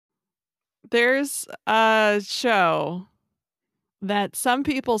There's a show that some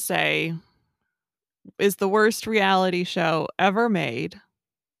people say is the worst reality show ever made.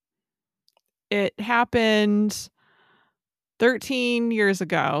 It happened 13 years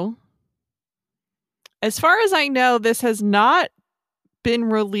ago. As far as I know, this has not been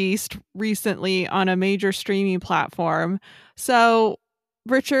released recently on a major streaming platform. So,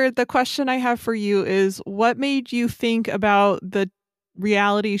 Richard, the question I have for you is what made you think about the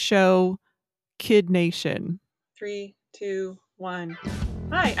reality show Kid Nation? 3, 2, 1.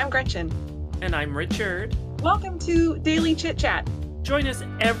 Hi, I'm Gretchen. And I'm Richard. Welcome to Daily Chit Chat. Join us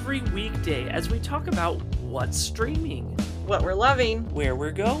every weekday as we talk about what's streaming, what we're loving, where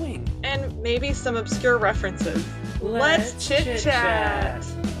we're going, and maybe some obscure references. Let's chit chat.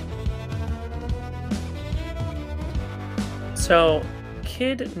 So,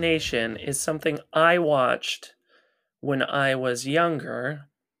 Kid Nation is something I watched when I was younger,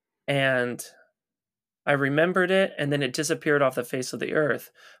 and I remembered it, and then it disappeared off the face of the earth.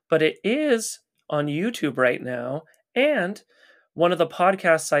 But it is on YouTube right now, and one of the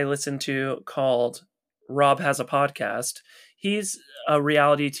podcasts I listen to called Rob Has a Podcast, he's a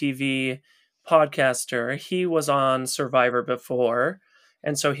reality TV podcaster. He was on Survivor before,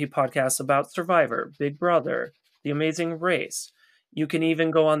 and so he podcasts about Survivor, Big Brother, The Amazing Race. You can even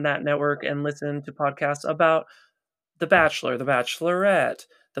go on that network and listen to podcasts about The Bachelor, The Bachelorette,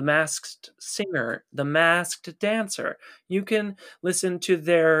 The Masked Singer, The Masked Dancer. You can listen to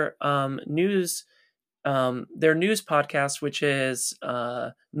their news podcast, which is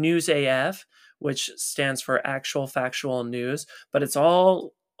News AF, which stands for Actual Factual News, but it's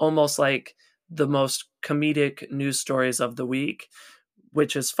all almost like the most comedic news stories of the week,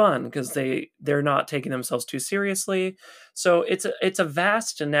 which is fun because they're not taking themselves too seriously. So it's a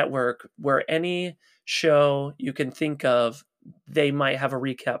vast network where any show you can think of, they might have a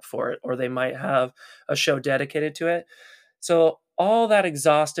recap for it, or they might have a show dedicated to it. So all that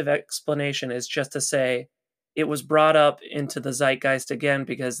exhaustive explanation is just to say it was brought up into the zeitgeist again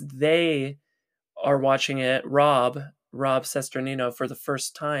because they are watching it. Rob Cesternino, for the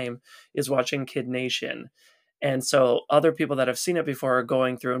first time, is watching Kid Nation. And so other people that have seen it before are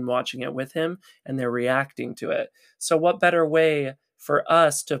going through and watching it with him, and they're reacting to it. So what better way for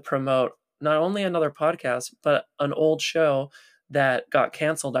us to promote not only another podcast, but an old show that got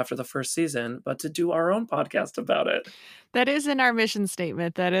canceled after the first season, but to do our own podcast about it. That is in our mission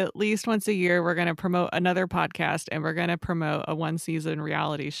statement that at least once a year, we're going to promote another podcast and we're going to promote a one-season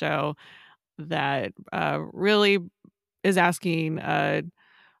reality show that really is asking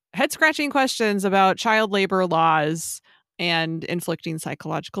head-scratching questions about child labor laws and inflicting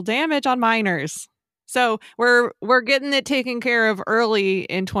psychological damage on minors. So we're getting it taken care of early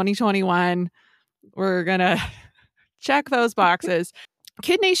in 2021. We're going to check those boxes.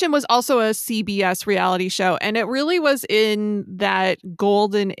 Kid Nation was also a CBS reality show, and it really was in that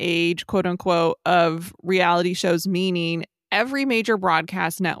golden age, quote unquote, of reality shows, meaning every major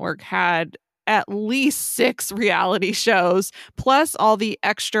broadcast network had at least 6 reality shows, plus all the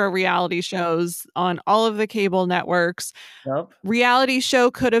extra reality shows on all of the cable networks. Yep. Reality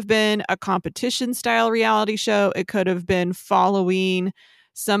show could have been a competition style reality show. It could have been following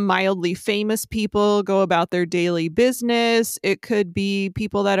some mildly famous people go about their daily business. It could be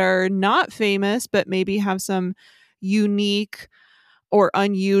people that are not famous, but maybe have some unique or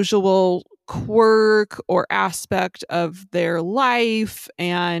unusual quirk or aspect of their life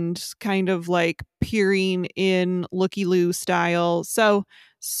and kind of like peering in looky-loo style. So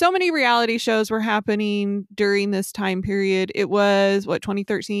many reality shows were happening during this time period. It was,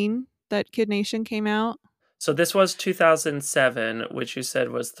 2013 that Kid Nation came out? So this was 2007, which you said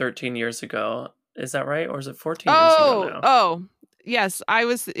was 13 years ago. Is that right? Or is it 14 years ago now? Oh, yes. I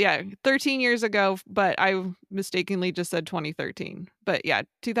was, 13 years ago, but I mistakenly just said 2013. But yeah,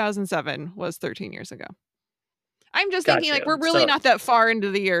 2007 was 13 years ago. I'm just thinking like we're really not that far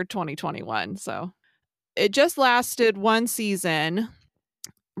into the year 2021. So it just lasted one season.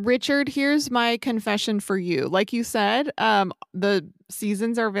 Richard, here's my confession for you. Like you said, the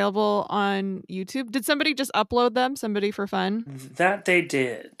seasons are available on YouTube. Did somebody just upload them? Somebody for fun? That they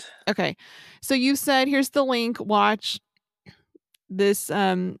did. Okay. So you said, here's the link. Watch this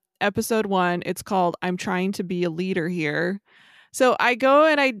episode 1. It's called I'm Trying to Be a Leader Here. So I go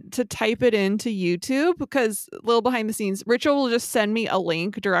and to type it into YouTube because a little behind the scenes, Richard will just send me a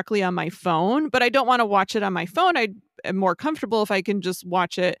link directly on my phone, but I don't want to watch it on my phone. I am more comfortable if I can just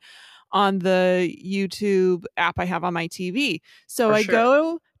watch it on the YouTube app I have on my TV. So I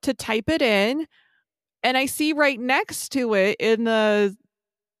go to type it in and I see right next to it in the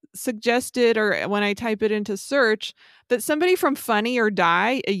suggested, or when I type it into search, that somebody from Funny or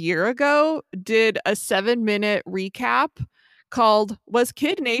Die a year ago did a 7-minute recap called "Was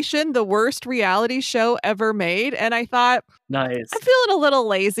Kid Nation the Worst Reality Show Ever Made?" And I thought, Nice. I'm feeling a little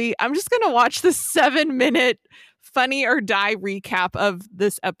lazy. I'm just going to watch the 7-minute Funny or Die recap of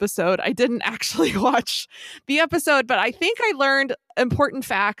this episode. I didn't actually watch the episode, but I think I learned important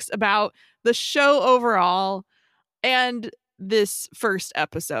facts about the show overall and this first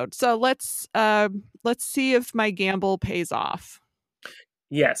episode. So let's see if my gamble pays off.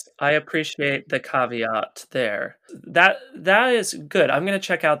 Yes, I appreciate the caveat there. That is good. I'm going to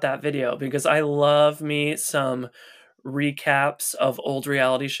check out that video because I love me some recaps of old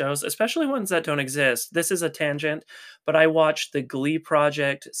reality shows, especially ones that don't exist. This is a tangent, but I watched the Glee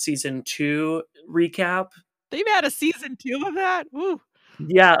Project season 2 recap. They've had a season 2 of that? Woo.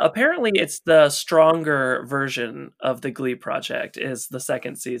 Yeah, apparently it's the stronger version of the Glee Project is the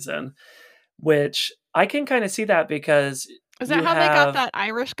second season, which I can kind of see that because is that how they got that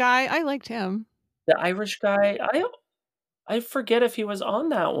Irish guy? I liked him. The Irish guy, I forget if he was on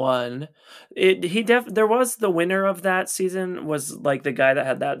that one. There was the winner of that season was like the guy that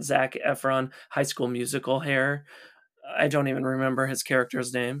had that Zac Efron High School Musical hair. I don't even remember his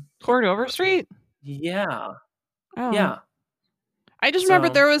character's name. Cord Overstreet? Yeah. Oh. Yeah. I just remember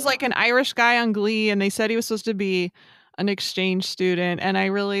there was like an Irish guy on Glee and they said he was supposed to be an exchange student, and I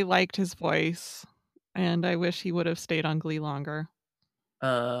really liked his voice and I wish he would have stayed on Glee longer.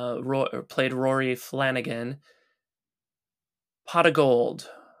 Played Rory Flanagan. Pot of Gold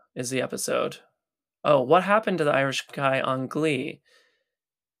is the episode. Oh, what happened to the Irish guy on Glee?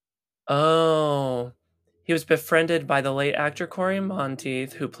 Oh, he was befriended by the late actor Corey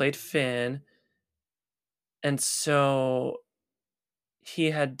Monteith, who played Finn. And so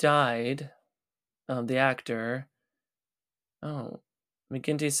he had died, the actor. Oh,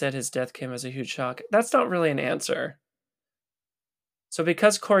 McGinty said his death came as a huge shock. That's not really an answer. So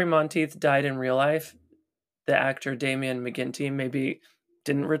because Corey Monteith died in real life, the actor Damien McGinty maybe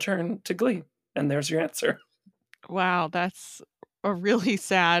didn't return to Glee. And there's your answer. Wow, that's a really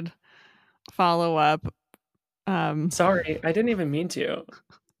sad follow-up. Sorry, I didn't even mean to.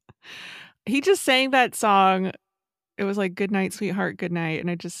 He just sang that song. It was like "Good Night, Sweetheart, Good Night," and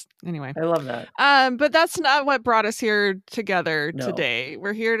anyway. I love that. But that's not what brought us here together today.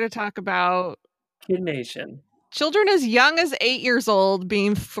 We're here to talk about Kid Nation. Children as young as 8 years old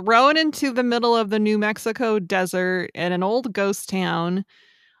being thrown into the middle of the New Mexico desert in an old ghost town.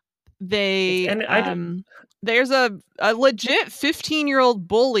 There's a legit 15-year-old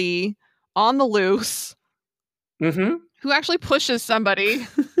bully on the loose who actually pushes somebody.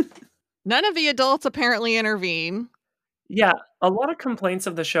 None of the adults apparently intervene. Yeah, a lot of complaints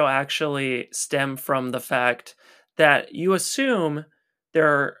of the show actually stem from the fact that you assume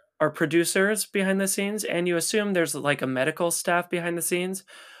there are producers behind the scenes and you assume there's like a medical staff behind the scenes,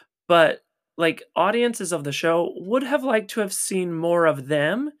 but like audiences of the show would have liked to have seen more of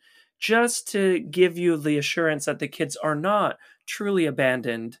them just to give you the assurance that the kids are not truly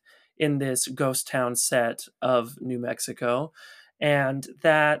abandoned in this ghost town set of New Mexico, and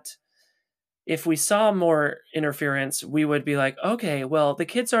that if we saw more interference, we would be like, okay, well, the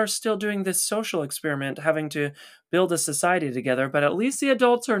kids are still doing this social experiment, having to build a society together, but at least the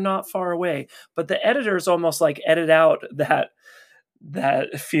adults are not far away. But the editors almost like edit out that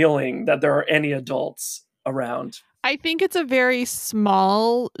feeling that there are any adults around. I think it's a very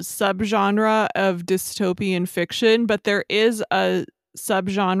small subgenre of dystopian fiction, but there is a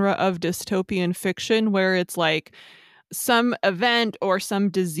subgenre of dystopian fiction where it's like some event or some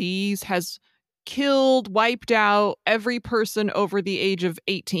disease has wiped out every person over the age of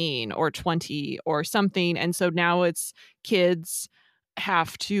 18 or 20 or something. And so now it's kids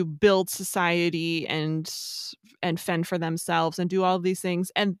have to build society and fend for themselves and do all of these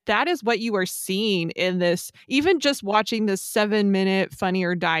things. And that is what you are seeing in this, even just watching this 7-minute Funny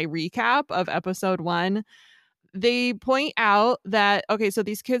or Die recap of episode 1. They point out that, okay, so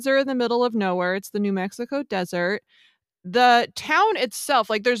these kids are in the middle of nowhere. It's the New Mexico desert. The town itself,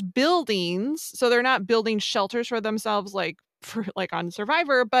 like there's buildings, so they're not building shelters for themselves like on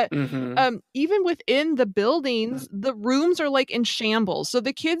Survivor, but even within the buildings, the rooms are like in shambles. So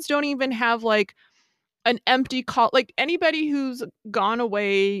the kids don't even have like an empty like anybody who's gone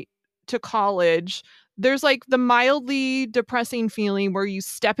away to college, there's like the mildly depressing feeling where you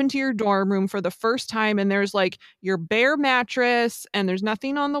step into your dorm room for the first time and there's like your bare mattress and there's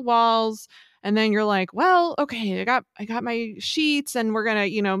nothing on the walls. And then you're like, well, okay, I got my sheets and we're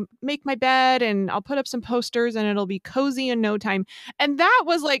going to, make my bed and I'll put up some posters and it'll be cozy in no time. And that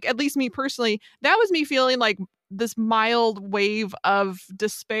was like, at least me personally, that was me feeling like this mild wave of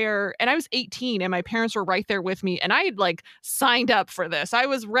despair. And I was 18 and my parents were right there with me. And I had like signed up for this. I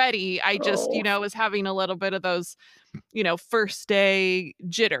was ready. I just, Oh. was having a little bit of those, first day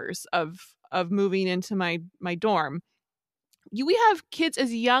jitters of moving into my dorm. We have kids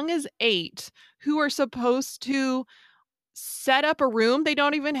as young as 8 who are supposed to set up a room. They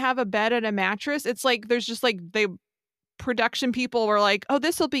don't even have a bed and a mattress. It's like there's just like production people were like, "Oh,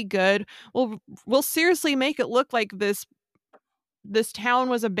 this will be good. We'll seriously make it look like this town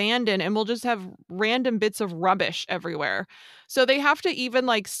was abandoned and we'll just have random bits of rubbish everywhere." So they have to even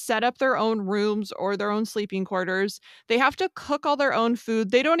like set up their own rooms or their own sleeping quarters. They have to cook all their own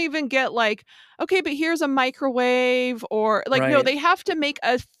food. They don't even get like, "Okay, but here's a microwave," or like, no, Right. they have to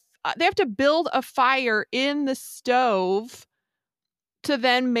they have to build a fire in the stove to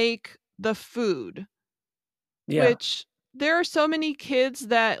then make the food. Yeah. Which there are so many kids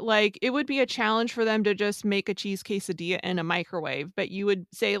that like it would be a challenge for them to just make a cheese quesadilla in a microwave, but you would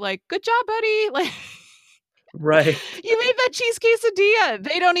say like, "Good job, buddy." Like Right. you made that cheese quesadilla.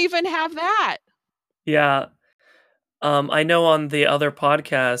 They don't even have that. Yeah. I know on the other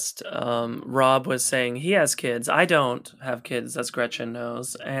podcast, Rob was saying he has kids. I don't have kids, as Gretchen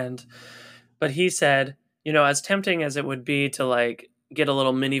knows. But he said, as tempting as it would be to like get a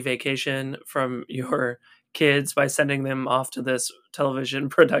little mini vacation from your kids by sending them off to this television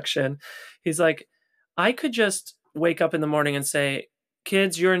production, he's like, I could just wake up in the morning and say,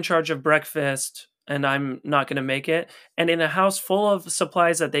 "Kids, you're in charge of breakfast and I'm not going to make it." And in a house full of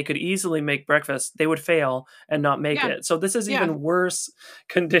supplies that they could easily make breakfast, they would fail and not make Yeah. it. So this is Yeah. even worse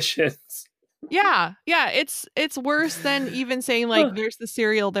conditions. Yeah. Yeah. It's worse than even saying like, "There's the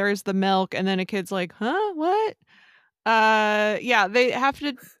cereal, there's the milk," and then a kid's like, "Huh? What?" Yeah, they have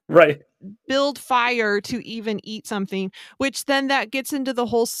to Right. build fire to even eat something, which then that gets into the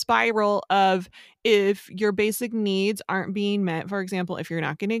whole spiral of if your basic needs aren't being met. For example, if you're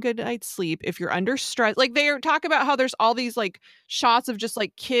not getting a good night's sleep, if you're under stress, like they talk about how there's all these like shots of just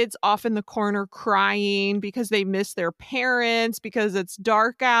like kids off in the corner crying because they miss their parents because it's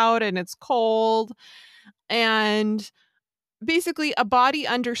dark out and it's cold. And basically a body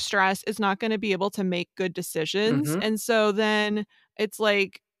under stress is not going to be able to make good decisions. Mhm. And so then it's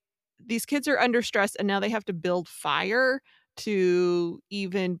like these kids are under stress and now they have to build fire to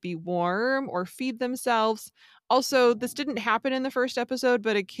even be warm or feed themselves. Also, this didn't happen in the first episode,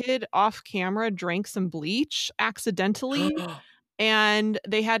 but a kid off camera drank some bleach accidentally and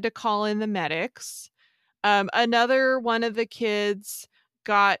they had to call in the medics. Another one of the kids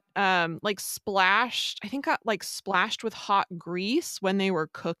got like splashed, I think got like splashed with hot grease when they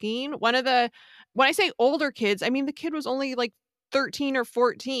were cooking. When I say older kids, I mean the kid was only like 13 or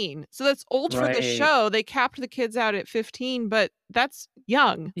 14. So that's old for the Right. show. They capped the kids out at 15, but that's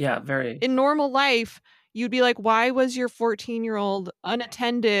young. Yeah, very. In normal life, you'd be like, "Why was your 14-year-old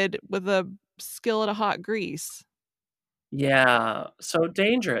unattended with a skillet of hot grease?" Yeah, so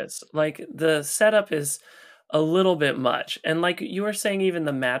dangerous. Like the setup is a little bit much. And like you were saying, even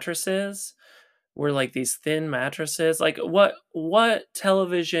the mattresses were like these thin mattresses. Like what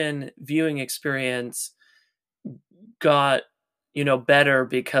television viewing experience got, better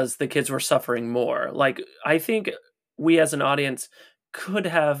because the kids were suffering more? Like I think we as an audience could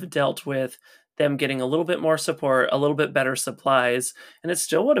have dealt with them getting a little bit more support, a little bit better supplies, and it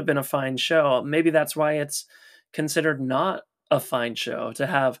still would have been a fine show. Maybe that's why it's considered not a fine show to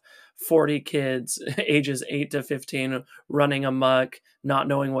have 40 kids ages 8 to 15 running amok, not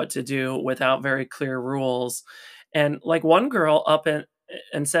knowing what to do without very clear rules. And like one girl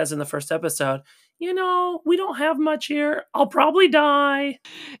and says in the first episode, we don't have much here. I'll probably die.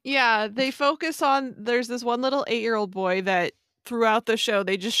 Yeah, they focus on there's this one little 8-year-old boy that throughout the show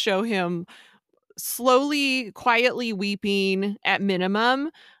they just show him slowly, quietly weeping at minimum.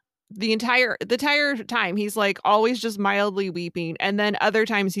 The entire time he's like always just mildly weeping, and then other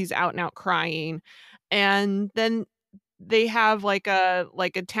times he's out and out crying. And then they have like a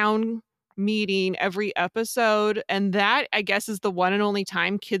town meeting every episode, and that I guess is the one and only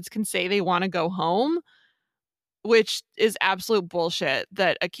time kids can say they want to go home, which is absolute bullshit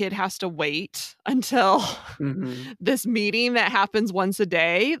that a kid has to wait until Mhm. this meeting that happens once a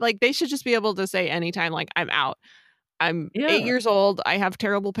day. Like they should just be able to say anytime like, "I'm out. I'm 8 Yeah. years old. I have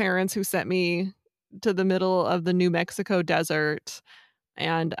terrible parents who sent me to the middle of the New Mexico desert,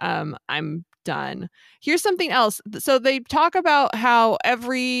 and I'm done." Here's something else. So they talk about how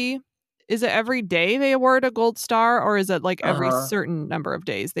is it every day they award a gold star, or is it like every Uh-huh. certain number of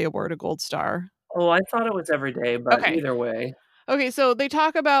days they award a gold star? Oh, I thought it was every day, but Okay. either way. Okay, so they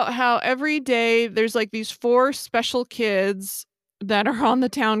talk about how every day there's like these 4 special kids that are on the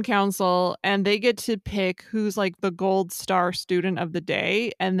town council, and they get to pick who's like the gold star student of the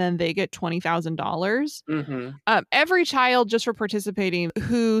day, and then they get $20,000. Every child, just for participating,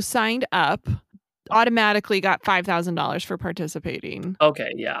 who signed up automatically got $5,000 for participating. Okay,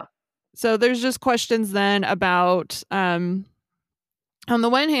 yeah. So there's just questions then about, on the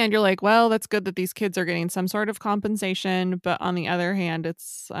one hand, you're like, well, that's good that these kids are getting some sort of compensation. But on the other hand,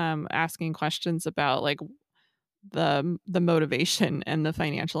 it's asking questions about like the motivation and the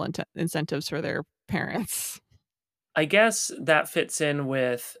financial incentives for their parents. I guess that fits in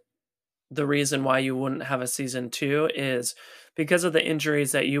with the reason why you wouldn't have a season 2 is because of the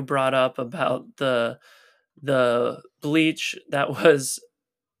injuries that you brought up about the bleach that was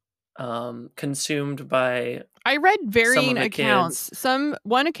consumed by I read some of varying the accounts. kids.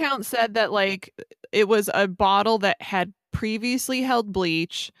 One account said that like it was a bottle that had previously held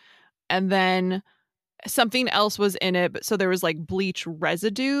bleach, and then something else was in it, but so there was like bleach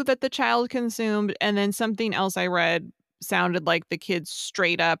residue that the child consumed, and then something else I read sounded like the kids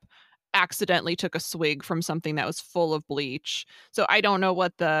straight up accidentally took a swig from something that was full of bleach. So I don't know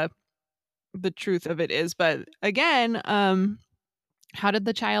what the truth of it is, but again, how did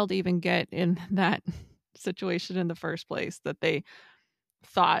the child even get in that situation in the first place, that they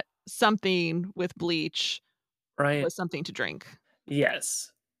thought something with bleach Right. was something to drink?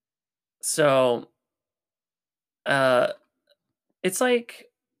 Yes. So it's like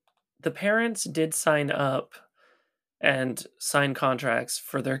the parents did sign up and sign contracts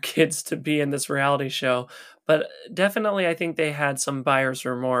for their kids to be in this reality show, but definitely I think they had some buyer's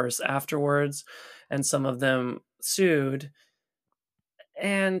remorse afterwards, and some of them sued.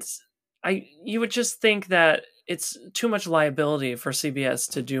 And you would just think that it's too much liability for CBS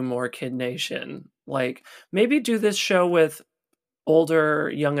to do more Kid Nation. Like, maybe do this show with older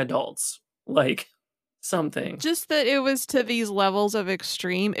young adults, like something. Just that it was to these levels of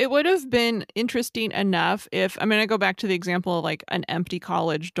extreme. It would have been interesting enough if, I'm going to go back to the example of like an empty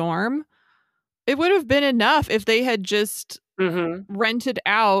college dorm. It would have been enough if they had just rented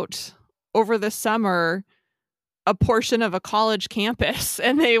out over the summer a portion of a college campus,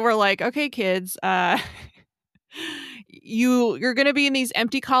 and they were like, okay, kids, you're going to be in these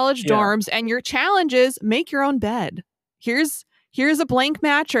empty college dorms, and your challenge is make your own bed. Here's a blank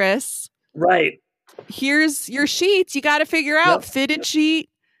mattress. Right. Here's your sheets. You got to figure out fitted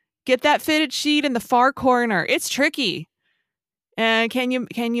sheet. Get that fitted sheet in the far corner. It's tricky. And can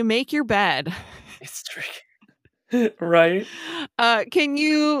you make your bed? It's tricky. Right. Can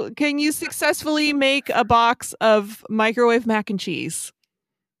you successfully make a box of microwave mac and cheese?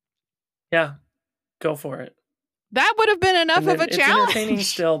 Yeah. Go for it. That would have been enough of a it's challenge. Entertaining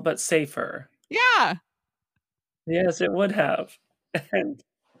still, but safer. Yeah. Yes, it would have. And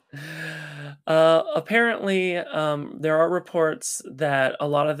apparently, there are reports that a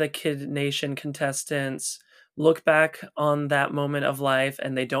lot of the Kid Nation contestants look back on that moment of life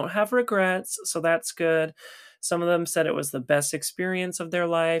and they don't have regrets, so that's good. Some of them said it was the best experience of their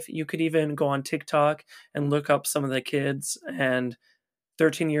life. You could even go on TikTok and look up some of the kids, and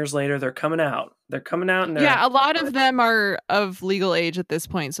 13 years later, they're coming out. They're coming out, and a lot of them are of legal age at this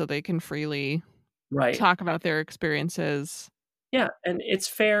point, so they can freely talk about their experiences. Yeah, and it's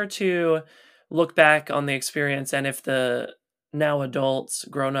fair to look back on the experience, and if the now adults,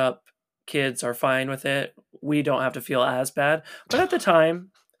 grown-up kids are fine with it, we don't have to feel as bad. But at the time,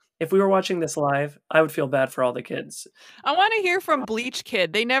 if we were watching this live, I would feel bad for all the kids. I want to hear from Bleach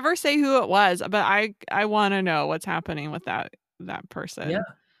Kid. They never say who it was, but I want to know what's happening with that person. Yeah.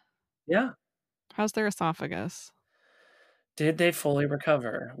 Yeah. How's their esophagus? Did they fully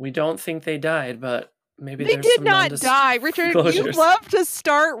recover? We don't think they died, but maybe they there's did some not die. Richard, you love to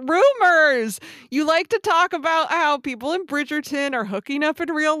start rumors. You like to talk about how people in Bridgerton are hooking up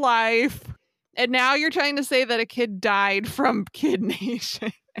in real life. And now you're trying to say that a kid died from Kid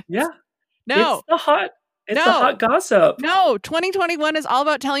Nation. Yeah. No. It's the hot gossip. No, 2021 is all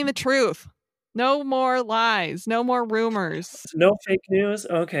about telling the truth. No more lies. No more rumors. No fake news?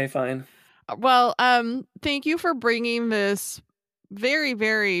 Okay, fine. Well, thank you for bringing this very,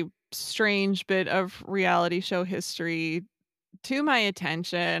 very strange bit of reality show history to my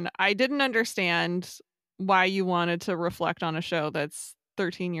attention. I didn't understand why you wanted to reflect on a show that's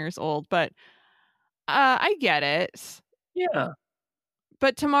 13 years old, but I get it. Yeah.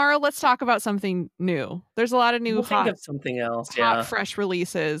 But tomorrow, let's talk about something new. There's a lot of new think of something else. Hot, fresh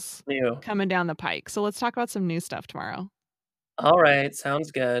releases new coming down the pike. So let's talk about some new stuff tomorrow. All right.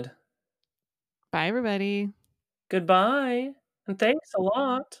 Sounds good. Bye, everybody. Goodbye. And thanks a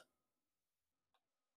lot.